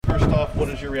off, what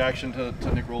is your reaction to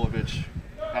Nick Rolovich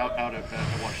out at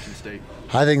Washington State?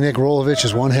 I think Nick Rolovich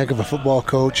is one heck of a football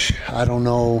coach. I don't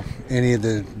know any of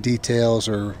the details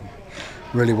or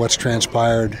really what's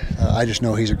transpired. I just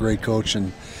know he's a great coach,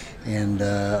 and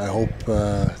I hope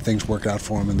things work out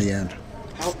for him in the end.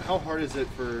 How hard is it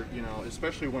for,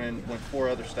 especially when 4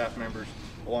 other staff members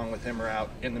along with him are out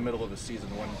in the middle of the season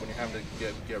when you're having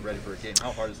to get ready for a game?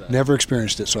 How hard is that? Never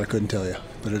experienced it, so I couldn't tell you.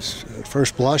 But it's, at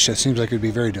first blush, it seems like it would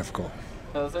be very difficult.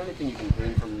 Is there anything you can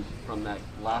glean from that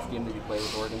last game that you played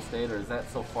with Oregon State, or is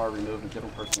that so far removed and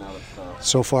different personality stuff?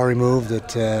 So far removed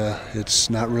that it's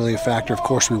not really a factor. Of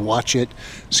course, we watch it.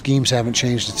 Schemes haven't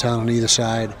changed a ton on either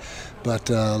side, but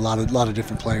a lot of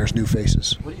different players, new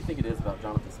faces. What do you think it is about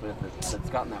Jonathan Smith that's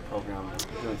gotten that program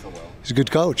doing so well? He's a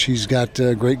good coach. He's got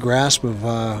a great grasp of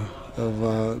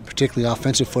particularly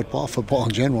offensive football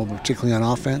in general, but particularly on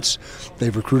offense.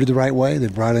 They've recruited the right way.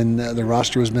 They've brought in, their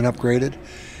roster has been upgraded,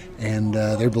 and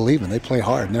they're believing. They play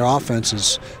hard, and their offense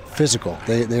is physical.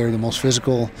 They're the most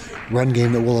physical run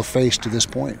game that we'll have faced to this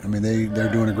point. I mean,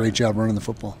 they're doing a great job running the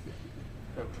football.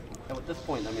 At this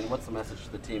point, what's the message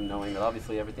to the team, knowing that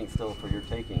obviously everything's still for your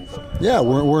taking? So. Yeah,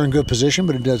 we're in good position,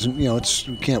 but it doesn't. You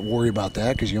can't worry about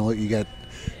that because you got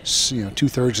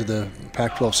 2/3 of the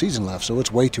Pac-12 season left, so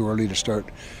it's way too early to start.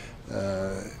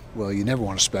 Well, you never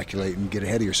want to speculate and get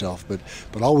ahead of yourself,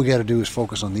 but all we got to do is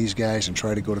focus on these guys and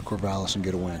try to go to Corvallis and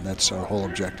get a win. That's our whole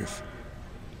objective.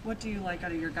 What do you like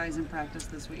out of your guys in practice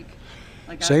this week?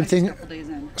 Same thing. Couple days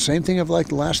in. Same thing of like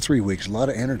the last 3 weeks. A lot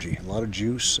of energy, a lot of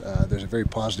juice. There's a very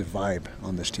positive vibe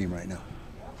on this team right now.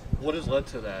 What has led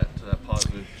to that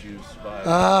positive juice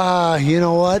vibe? You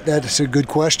know what? That's a good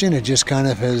question. It just kind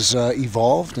of has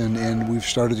evolved, and we've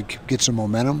started to get some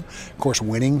momentum. Of course,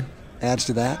 winning adds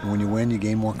to that. And when you win, you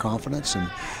gain more confidence,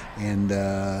 and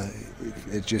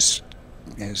it just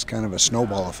has kind of a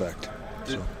snowball effect.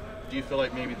 Do you feel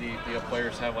like maybe the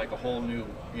players have like a whole new,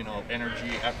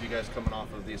 energy after you guys coming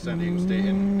off of the San Diego State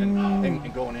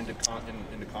and going into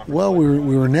conference? Well,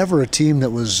 we were never a team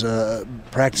that was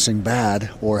practicing bad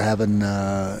or having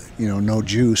no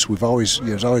juice.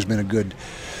 There's always been a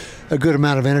good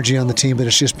amount of energy on the team, but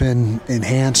it's just been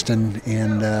enhanced and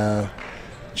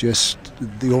just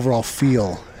the overall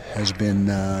feel has been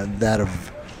that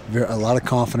of a lot of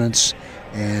confidence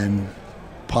and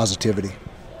positivity.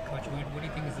 What do you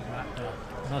think is the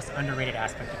most underrated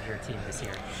aspect of your team this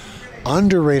year?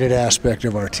 Underrated aspect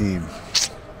of our team?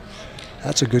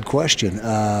 That's a good question.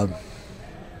 I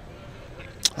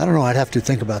don't know. I'd have to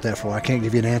think about that for a while. I can't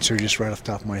give you an answer just right off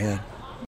the top of my head.